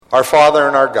Our Father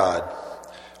and our God,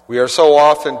 we are so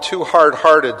often too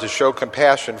hard-hearted to show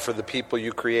compassion for the people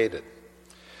you created.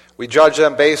 We judge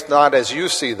them based not as you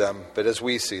see them, but as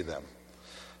we see them.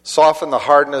 Soften the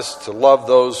hardness to love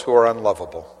those who are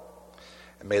unlovable.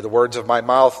 And may the words of my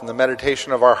mouth and the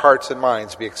meditation of our hearts and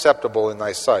minds be acceptable in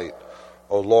thy sight,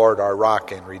 O Lord, our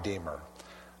rock and redeemer.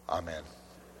 Amen.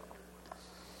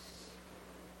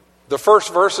 The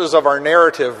first verses of our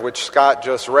narrative, which Scott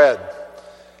just read,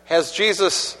 has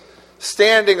Jesus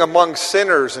standing among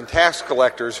sinners and tax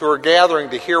collectors who are gathering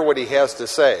to hear what he has to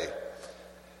say.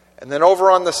 And then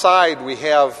over on the side we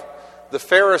have the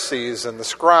Pharisees and the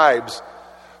scribes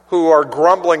who are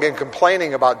grumbling and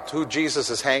complaining about who Jesus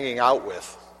is hanging out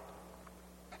with.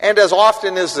 And as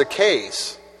often is the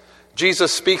case,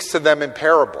 Jesus speaks to them in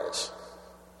parables.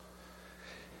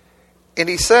 And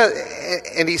he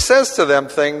says to them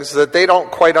things that they don't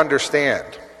quite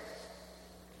understand.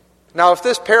 Now, if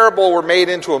this parable were made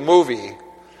into a movie,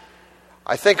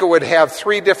 I think it would have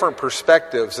three different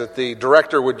perspectives that the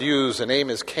director would use and aim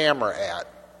his camera at.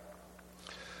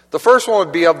 The first one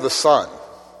would be of the son.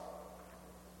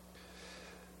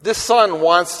 This son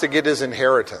wants to get his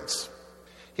inheritance.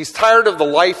 He's tired of the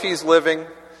life he's living.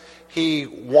 He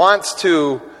wants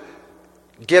to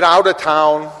get out of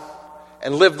town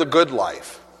and live the good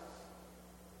life.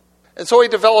 And so he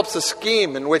develops a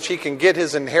scheme in which he can get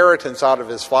his inheritance out of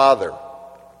his father.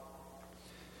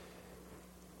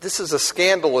 This is a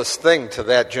scandalous thing to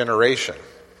that generation.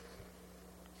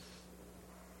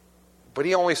 But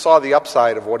he only saw the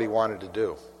upside of what he wanted to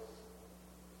do.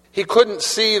 He couldn't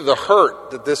see the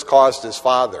hurt that this caused his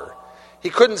father. He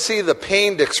couldn't see the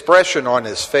pained expression on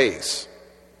his face.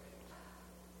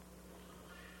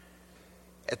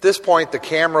 At this point, the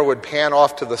camera would pan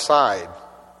off to the side,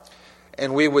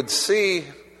 and we would see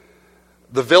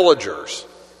the villagers.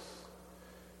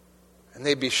 And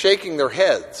they'd be shaking their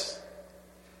heads,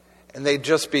 and they'd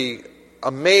just be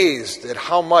amazed at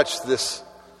how much this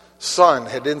son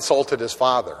had insulted his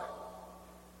father.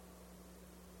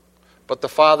 But the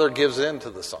father gives in to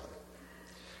the son.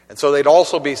 And so they'd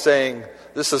also be saying,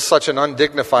 this is such an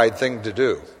undignified thing to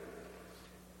do.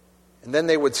 And then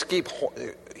they would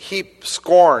heap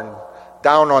scorn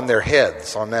down on their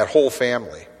heads, on that whole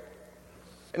family.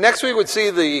 And next we would see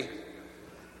the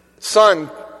son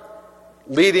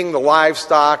leading the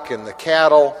livestock and the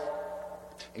cattle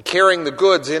and carrying the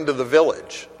goods into the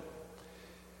village.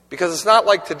 Because it's not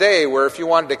like today where if you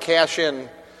wanted to cash in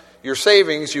your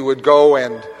savings, you would go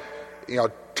and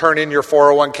turn in your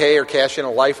 401k or cash in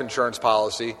a life insurance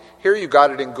policy. Here you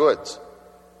got it in goods.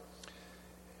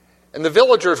 And the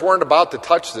villagers weren't about to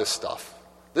touch this stuff.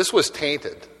 This was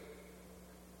tainted.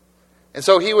 And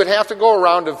so he would have to go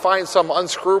around and find some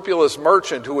unscrupulous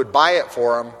merchant who would buy it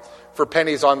for him for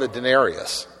pennies on the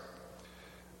denarius,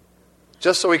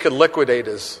 just so he could liquidate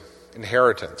his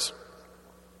inheritance.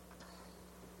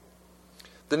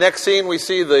 The next scene, we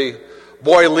see the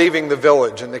boy leaving the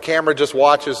village, and the camera just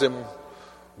watches him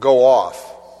go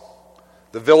off.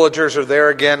 The villagers are there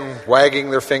again,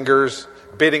 wagging their fingers,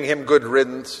 bidding him good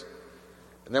riddance.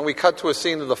 And then we cut to a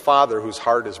scene of the father whose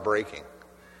heart is breaking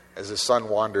as his son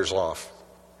wanders off.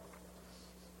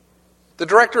 The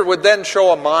director would then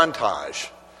show a montage,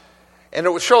 and it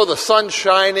would show the sun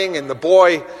shining and the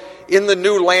boy in the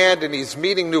new land, and he's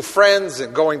meeting new friends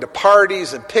and going to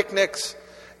parties and picnics,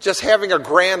 just having a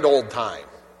grand old time.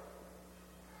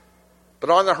 But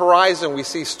on the horizon, we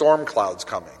see storm clouds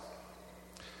coming.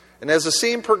 And as the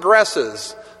scene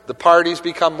progresses, the parties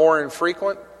become more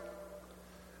infrequent.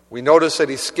 We notice that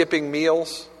he's skipping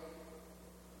meals.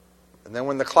 And then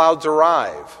when the clouds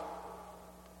arrive,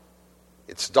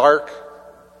 it's dark,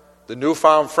 the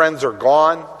newfound friends are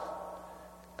gone,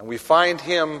 and we find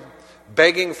him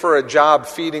begging for a job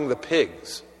feeding the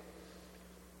pigs,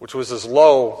 which was as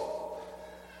low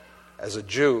as a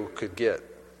Jew could get.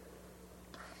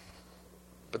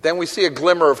 But then we see a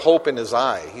glimmer of hope in his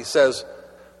eye. He says,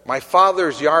 my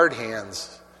father's yard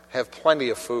hands have plenty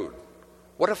of food.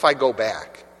 What if I go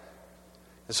back?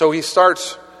 And so he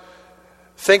starts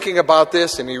thinking about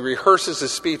this, and he rehearses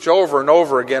his speech over and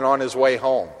over again on his way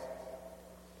home.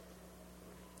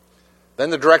 Then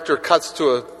the director cuts to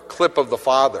a clip of the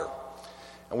father,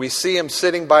 and we see him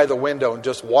sitting by the window and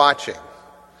just watching,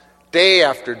 day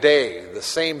after day, the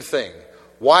same thing,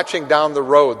 watching down the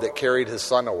road that carried his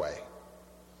son away.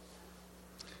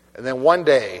 And then one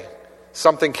day,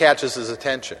 something catches his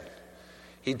attention.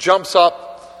 He jumps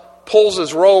up, pulls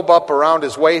his robe up around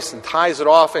his waist and ties it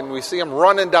off, and we see him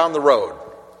running down the road.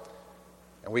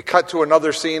 And we cut to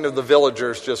another scene of the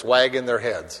villagers just wagging their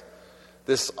heads.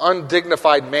 This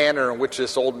undignified manner in which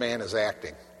this old man is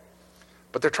acting.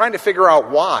 But they're trying to figure out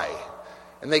why.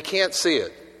 and they can't see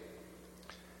it.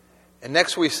 And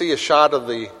next we see a shot of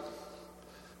the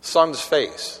son's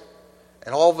face.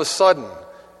 And all of a sudden,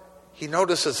 he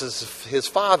notices his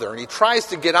father, and he tries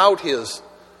to get out his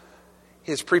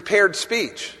prepared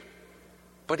speech,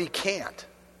 but he can't.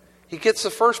 He gets the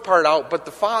first part out, but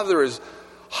the father is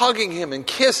hugging him and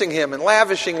kissing him and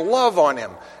lavishing love on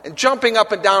him and jumping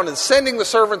up and down and sending the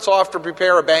servants off to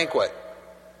prepare a banquet.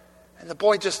 And the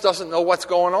boy just doesn't know what's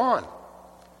going on.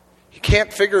 He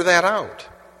can't figure that out.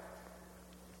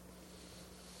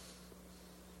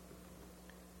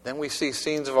 Then we see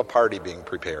scenes of a party being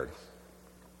prepared.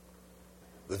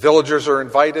 The villagers are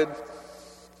invited.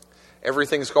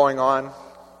 Everything's going on.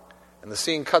 And the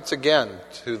scene cuts again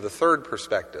to the third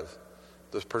perspective,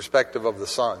 the perspective of the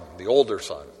son, the older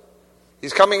son.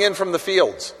 He's coming in from the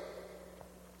fields.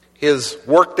 His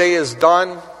workday is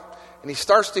done, and he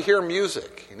starts to hear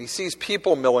music, and he sees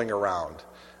people milling around,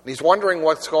 and he's wondering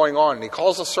what's going on, and he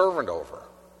calls a servant over.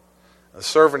 The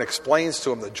servant explains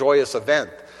to him the joyous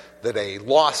event that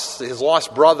his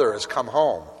lost brother has come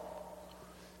home,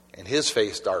 and his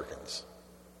face darkens.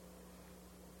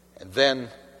 And then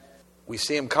we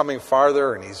see him coming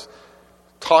farther, and he's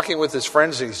talking with his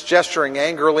friends, and he's gesturing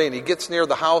angrily, and he gets near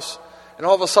the house, and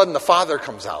all of a sudden the father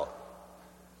comes out.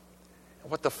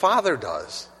 And what the father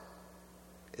does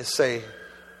is say,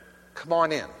 "Come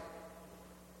on in.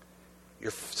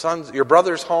 Your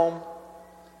brother's home.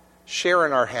 Share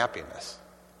in our happiness."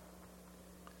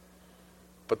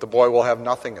 But the boy will have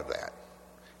nothing of that.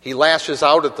 He lashes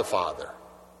out at the father.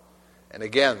 And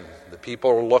again, the people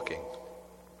are looking.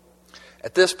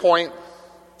 At this point,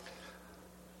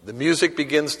 the music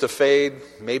begins to fade,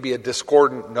 maybe a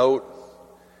discordant note,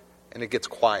 and it gets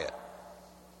quiet.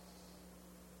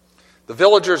 The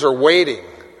villagers are waiting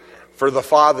for the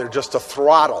father just to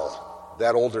throttle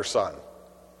that older son.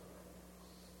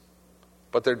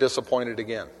 But they're disappointed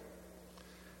again,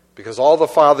 because all the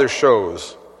father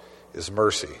shows is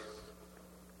mercy.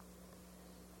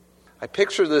 I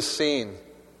picture this scene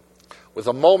with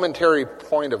a momentary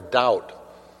point of doubt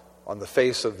on the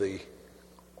face of the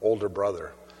older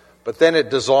brother, but then it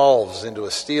dissolves into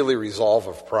a steely resolve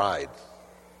of pride.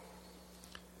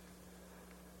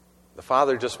 The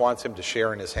father just wants him to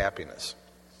share in his happiness.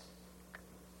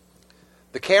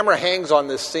 The camera hangs on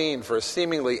this scene for a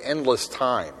seemingly endless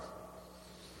time.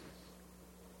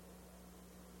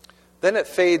 Then it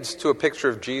fades to a picture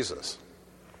of Jesus.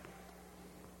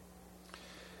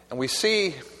 And we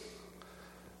see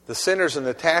the sinners and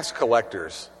the tax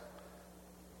collectors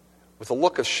with a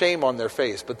look of shame on their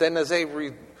face. But then as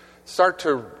they start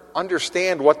to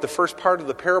understand what the first part of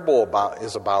the parable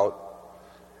is about,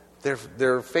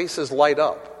 their faces light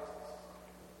up.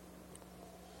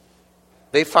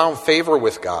 They found favor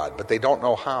with God, but they don't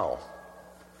know how.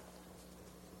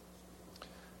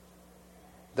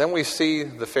 Then we see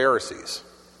the Pharisees,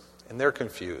 and they're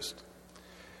confused.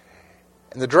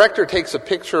 And the director takes a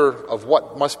picture of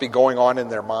what must be going on in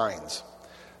their minds.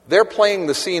 They're playing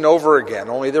the scene over again,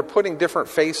 only they're putting different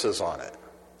faces on it.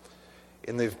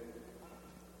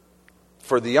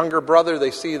 For the younger brother,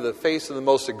 they see the face of the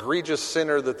most egregious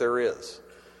sinner that there is.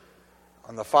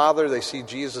 On the father, they see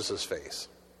Jesus' face.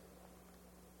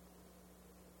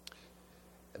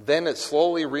 And then they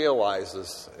slowly realize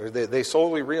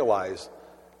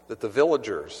that the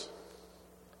villagers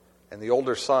and the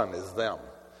older son is them.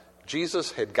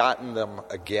 Jesus had gotten them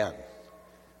again.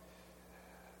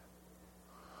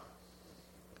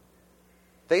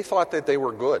 They thought that they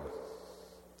were good.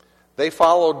 They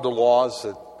followed the laws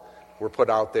that were put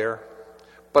out there,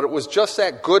 but it was just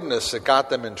that goodness that got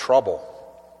them in trouble.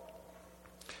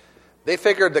 They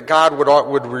figured that God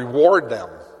would reward them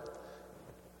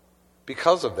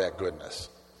because of that goodness.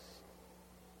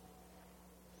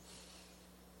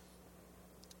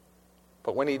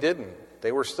 But when he didn't,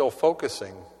 they were still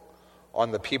focusing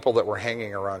on the people that were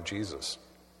hanging around Jesus.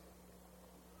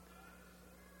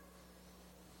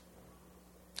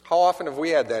 How often have we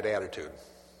had that attitude?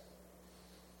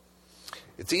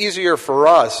 It's easier for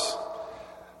us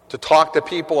to talk to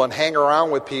people and hang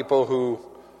around with people who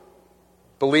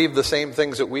believe the same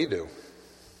things that we do.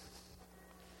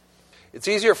 It's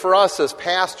easier for us as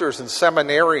pastors and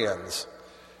seminarians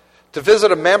to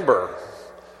visit a member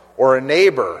or a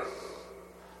neighbor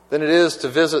than it is to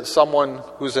visit someone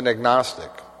who's an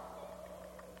agnostic.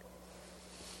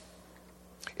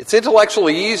 It's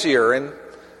intellectually easier and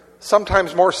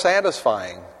sometimes more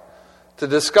satisfying to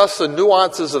discuss the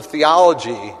nuances of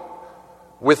theology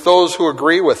with those who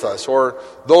agree with us or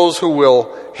those who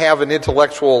will have an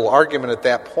intellectual argument at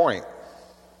that point.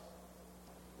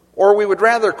 Or we would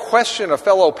rather question a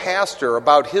fellow pastor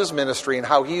about his ministry and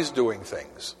how he's doing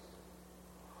things.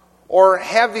 or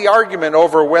have the argument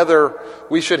over whether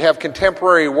we should have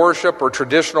contemporary worship or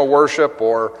traditional worship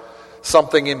or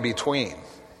something in between.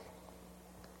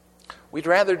 We'd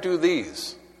rather do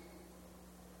these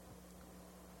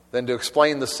than to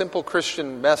explain the simple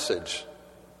Christian message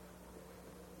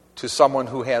to someone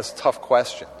who has tough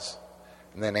questions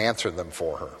and then answer them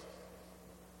for her.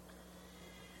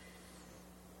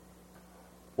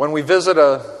 When we visit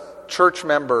a church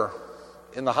member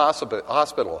in the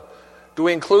hospital, do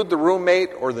we include the roommate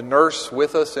or the nurse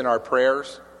with us in our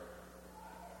prayers?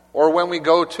 Or when we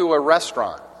go to a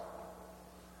restaurant,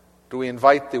 do we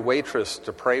invite the waitress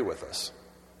to pray with us?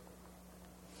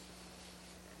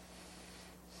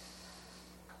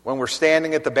 When we're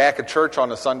standing at the back of church on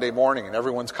a Sunday morning and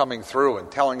everyone's coming through and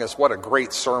telling us what a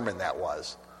great sermon that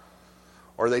was.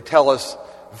 Or they tell us,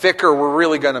 Vicar, we're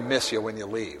really going to miss you when you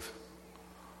leave.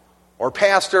 Or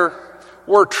Pastor,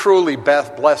 we're truly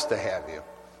blessed to have you.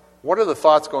 What are the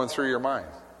thoughts going through your mind?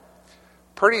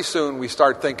 Pretty soon we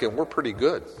start thinking, we're pretty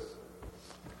good.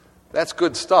 That's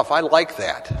good stuff. I like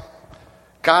that.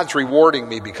 God's rewarding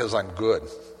me because I'm good.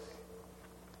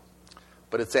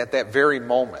 But it's at that very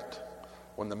moment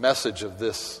when the message of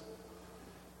this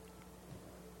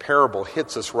parable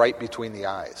hits us right between the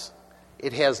eyes.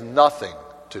 It has nothing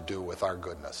to do with our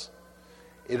goodness.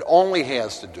 It only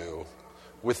has to do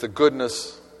with the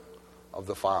goodness of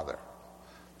the Father.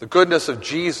 The goodness of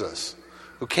Jesus,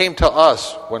 who came to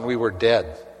us when we were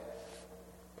dead.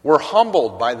 We're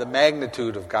humbled by the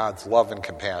magnitude of God's love and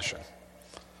compassion.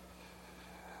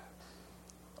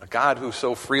 A God who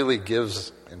so freely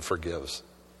gives and forgives.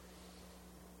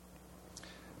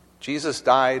 Jesus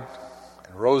died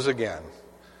and rose again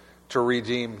to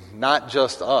redeem not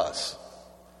just us,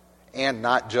 and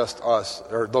not just us,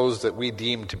 or those that we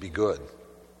deem to be good.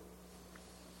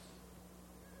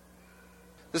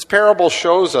 This parable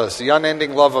shows us the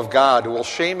unending love of God who will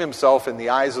shame himself in the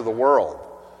eyes of the world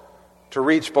to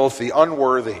reach both the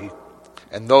unworthy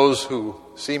and those who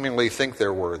seemingly think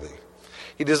they're worthy.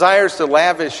 He desires to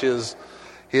lavish his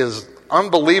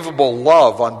unbelievable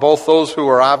love on both those who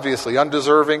are obviously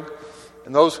undeserving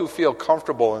and those who feel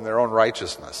comfortable in their own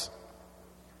righteousness.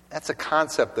 That's a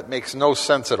concept that makes no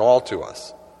sense at all to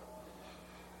us.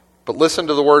 But listen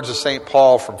to the words of St.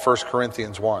 Paul from 1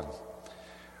 Corinthians 1.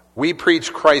 We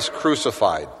preach Christ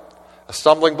crucified, a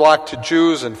stumbling block to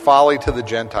Jews and folly to the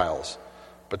Gentiles.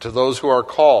 But to those who are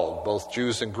called, both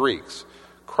Jews and Greeks,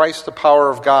 Christ the power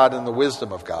of God and the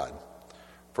wisdom of God.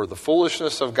 For the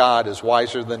foolishness of God is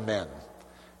wiser than men,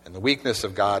 and the weakness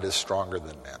of God is stronger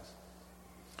than men.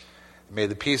 May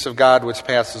the peace of God, which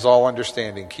passes all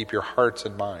understanding, keep your hearts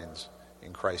and minds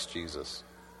in Christ Jesus.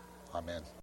 Amen.